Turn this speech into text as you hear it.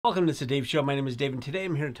Welcome to the Dave Show. My name is Dave, and today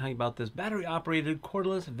I'm here to tell you about this battery-operated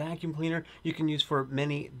cordless vacuum cleaner you can use for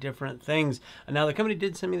many different things. Now, the company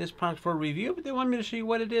did send me this product for a review, but they wanted me to show you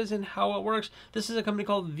what it is and how it works. This is a company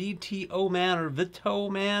called VTOMAN or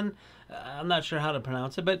VTOMAN. I'm not sure how to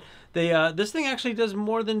pronounce it, but they this thing actually does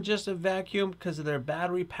more than just a vacuum because of their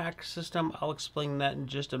battery pack system. I'll explain that in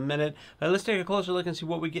just a minute. But let's take a closer look and see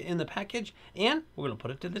what we get in the package, and we're going to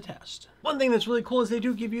put it to the test. One thing that's really cool is they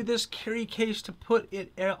do give you this carry case to put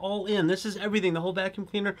it all in. This is everything, the whole vacuum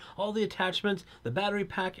cleaner, all the attachments, the battery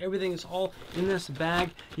pack, everything is all in this bag.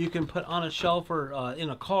 You can put on a shelf or in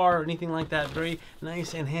a car or anything like that. Very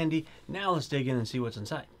nice and handy. Now let's dig in and see what's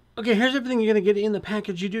inside. Okay, here's everything you're going to get in the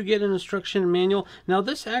package. You do get an instruction manual. Now,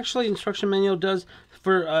 this actually instruction manual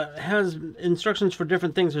has instructions for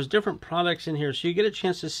different things. There's different products in here, so you get a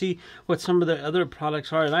chance to see what some of the other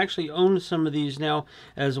products are. And I actually own some of these now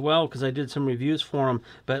as well because I did some reviews for them.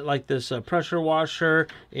 But like this pressure washer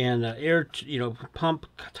and air, pump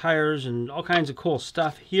tires and all kinds of cool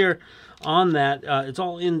stuff here on that. It's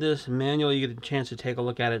all in this manual. You get a chance to take a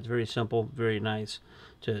look at it. It's very simple, very nice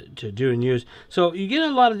to do and use. So you get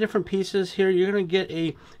a lot of different pieces here. You're going to get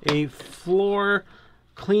a floor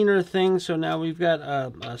cleaner thing. So now we've got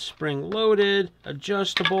a spring loaded,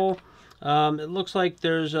 adjustable. It looks like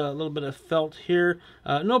there's a little bit of felt here.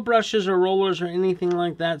 No brushes or rollers or anything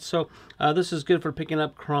like that. So this is good for picking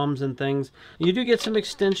up crumbs and things. You do get some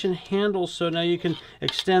extension handles. So now you can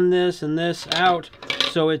extend this and this out.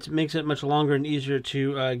 So it makes it much longer and easier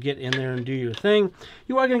to get in there and do your thing.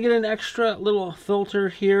 You are going to get an extra little filter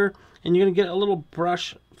here, and you're going to get a little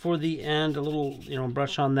brush for the end, a little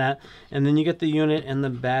brush on that, and then you get the unit and the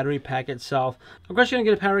battery pack itself. Of course, you're gonna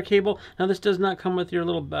get a power cable. Now, this does not come with your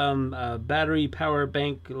little battery power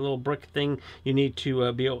bank, little brick thing. You need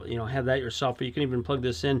to be able, have that yourself. Or you can even plug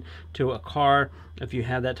this in to a car if you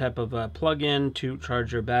have that type of plug-in to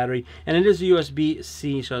charge your battery. And it is a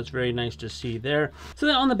USB-C, so it's very nice to see there. So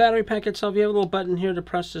then on the battery pack itself, you have a little button here to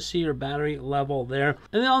press to see your battery level there.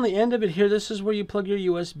 And then on the end of it here, this is where you plug your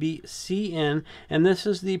USB-C in, and this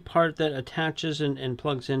is the part that attaches and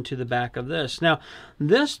plugs into the back of this. Now,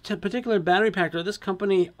 this particular battery pack, or this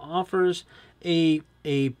company offers an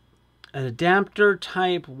adapter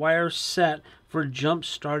type wire set for jump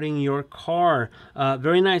starting your car.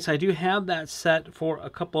 Very nice. I do have that set for a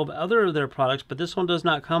couple of other of their products, but this one does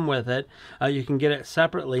not come with it. You can get it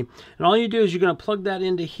separately. And all you do is you're going to plug that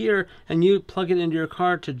into here, and you plug it into your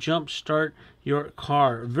car to jump start your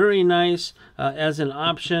car. Very nice as an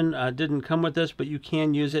option. Didn't come with this, but you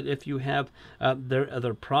can use it if you have their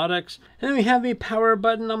other products. And then we have a power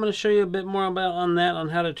button. I'm going to show you a bit more on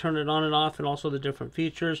how to turn it on and off, and also the different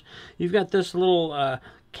features. You've got this little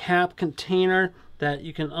cap container that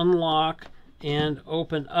you can unlock and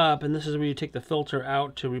open up, and this is where you take the filter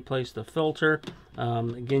out to replace the filter.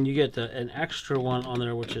 Again, you get an extra one on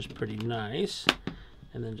there, which is pretty nice.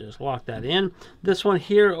 And then just lock that in. This one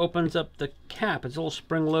here opens up the cap. It's a little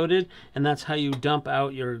spring loaded, and that's how you dump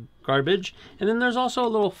out your garbage. And then there's also a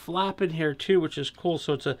little flap in here too, which is cool.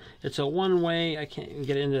 So it's a one-way, I can't even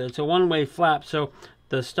get into it. It's a one-way flap, so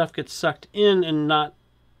the stuff gets sucked in and not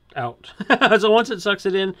out. So once it sucks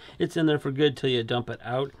it in, it's in there for good till you dump it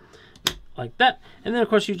out like that. And then of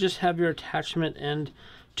course you just have your attachment end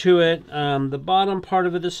to it. The bottom part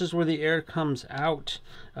of it, this is where the air comes out.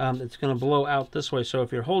 It's going to blow out this way, so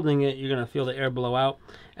if you're holding it, you're going to feel the air blow out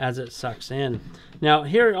as it sucks in. Now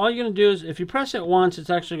here, all you're going to do is, if you press it once, it's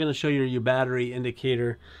actually going to show you your battery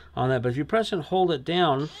indicator on that, but if you press and hold it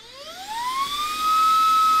down,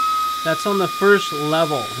 that's on the first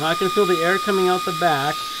level. Now I can feel the air coming out the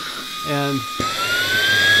back, and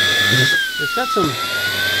it's got some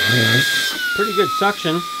pretty good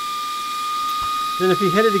suction. Then if you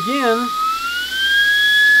hit it again,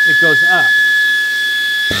 it goes up.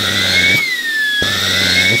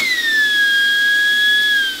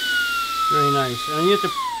 Very nice. And you have to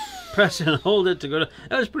press and hold it to go to...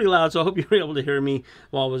 That was pretty loud, so I hope you were able to hear me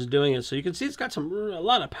while I was doing it. So you can see it's got a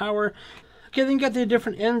lot of power. Okay, then you got the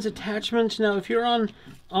different ends attachments. Now, if you're on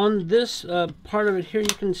this part of it here, you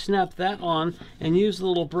can snap that on and use the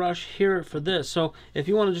little brush here for this. So if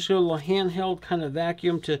you want to just go a little handheld kind of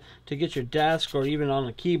vacuum to get your desk, or even on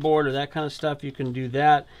a keyboard or that kind of stuff, you can do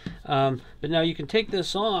that. But now you can take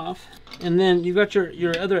this off, and then you've got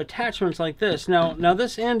your other attachments like this. Now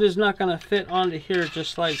this end is not going to fit onto here; it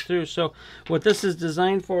just slides through. So what this is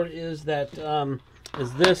designed for is that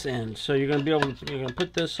is this end. So you're going to be able to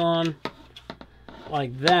put this on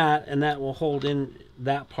like that, and that will hold in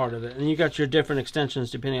that part of it. And you got your different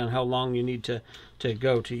extensions depending on how long you need to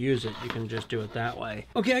go to use it. You can just do it that way.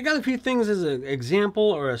 Okay, I got a few things as an example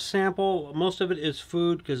or a sample. Most of it is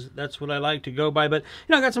food because that's what I like to go by. But,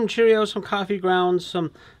 you know, I got some Cheerios, some coffee grounds,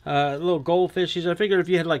 some little goldfishies. I figured if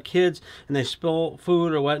you had like kids and they spill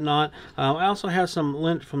food or whatnot. I also have some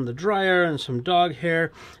lint from the dryer and some dog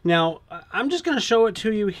hair. Now, I'm just going to show it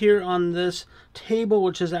to you here on this table,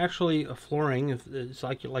 which is actually a flooring. It's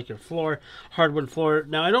like your floor, hardwood floor.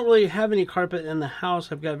 Now, I don't really have any carpet in the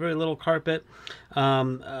house. I've got very little carpet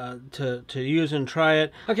to use and try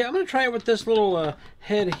it. Okay, I'm going to try it with this little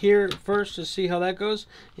head here first to see how that goes.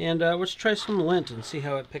 And let's try some lint and see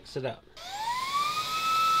how it picks it up.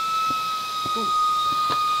 Ooh.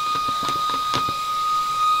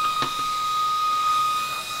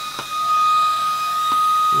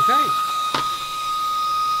 Okay.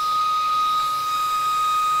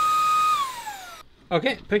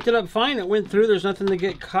 Okay, picked it up fine. It went through. There's nothing to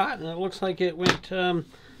get caught, and it looks like it went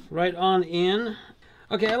right on in.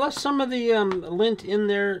 Okay, I left some of the lint in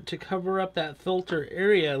there to cover up that filter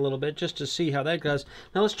area a little bit, just to see how that goes.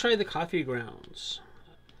 Now let's try the coffee grounds.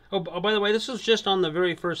 Oh, by the way, this is just on the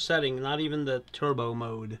very first setting, not even the turbo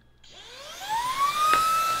mode.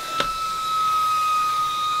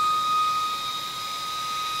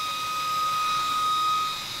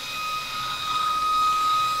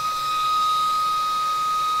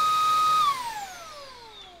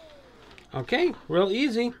 Okay, real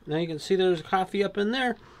easy. Now you can see there's coffee up in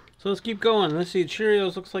there. So let's keep going. Let's see,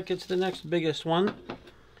 Cheerios looks like it's the next biggest one.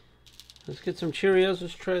 Let's get some Cheerios.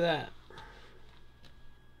 Let's try that.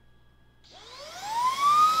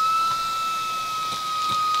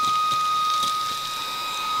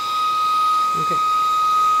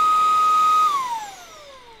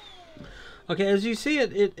 Okay, as you see,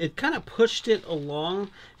 it kind of pushed it along.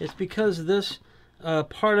 It's because this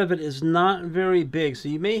part of it is not very big, so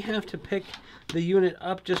you may have to pick the unit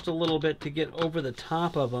up just a little bit to get over the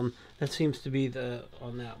top of them. That seems to be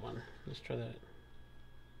on that one. Let's try that.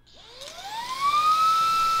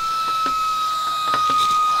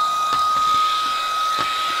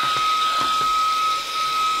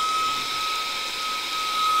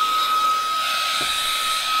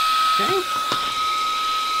 Okay.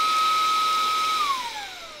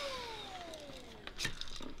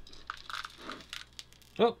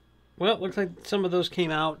 Oh, well, looks like some of those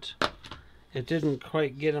came out. It didn't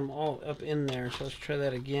quite get them all up in there, so let's try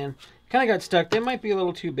that again. Kind of got stuck. They might be a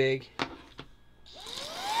little too big.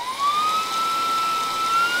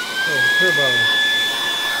 Oh, turbo.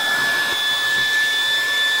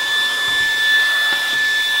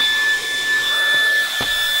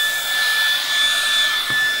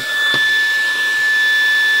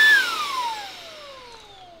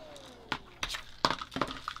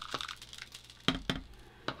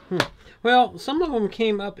 Well, some of them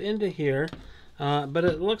came up into here, but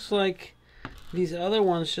it looks like these other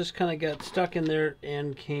ones just kind of got stuck in there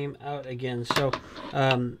and came out again. So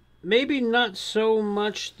maybe not so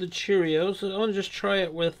much the Cheerios. I want to just try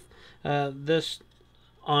it with this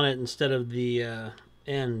on it instead of the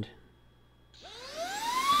end.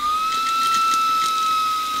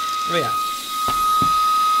 Oh yeah.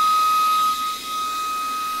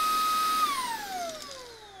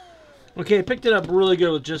 Okay, I picked it up really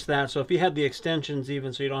good with just that. So if you had the extensions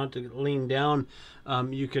even, so you don't have to lean down,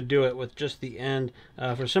 you could do it with just the end.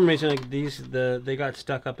 For some reason, like they got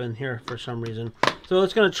stuck up in here for some reason. So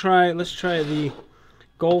let's try the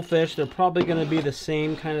goldfish. They're probably going to be the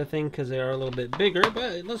same kind of thing because they are a little bit bigger,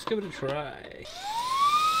 but let's give it a try.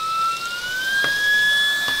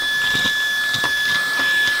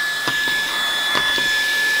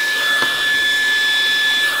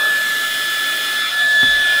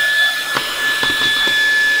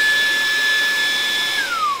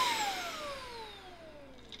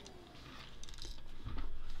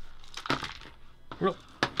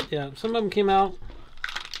 Yeah, some of them came out.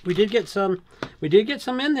 We did get some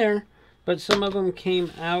in there, but some of them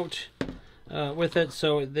came out with it,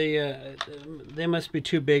 so they must be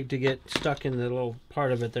too big to get stuck in the little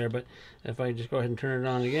part of it there. But if I just go ahead and turn it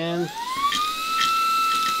on again,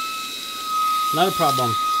 not a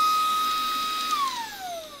problem.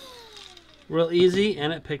 Real easy,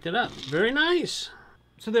 and it picked it up. Very nice.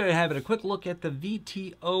 So there you have it, a quick look at the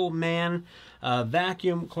VTOMAN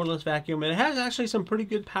vacuum, cordless vacuum. It has actually some pretty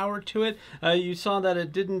good power to it. You saw that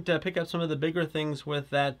it didn't pick up some of the bigger things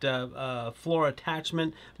with that floor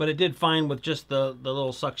attachment, but it did fine with just the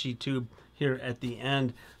little suction tube here at the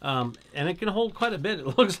end. And it can hold quite a bit,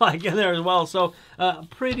 it looks like, in there as well. So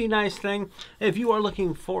pretty nice thing. If you are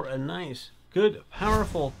looking for a nice, good,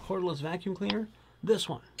 powerful cordless vacuum cleaner, this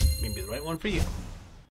one may be the right one for you.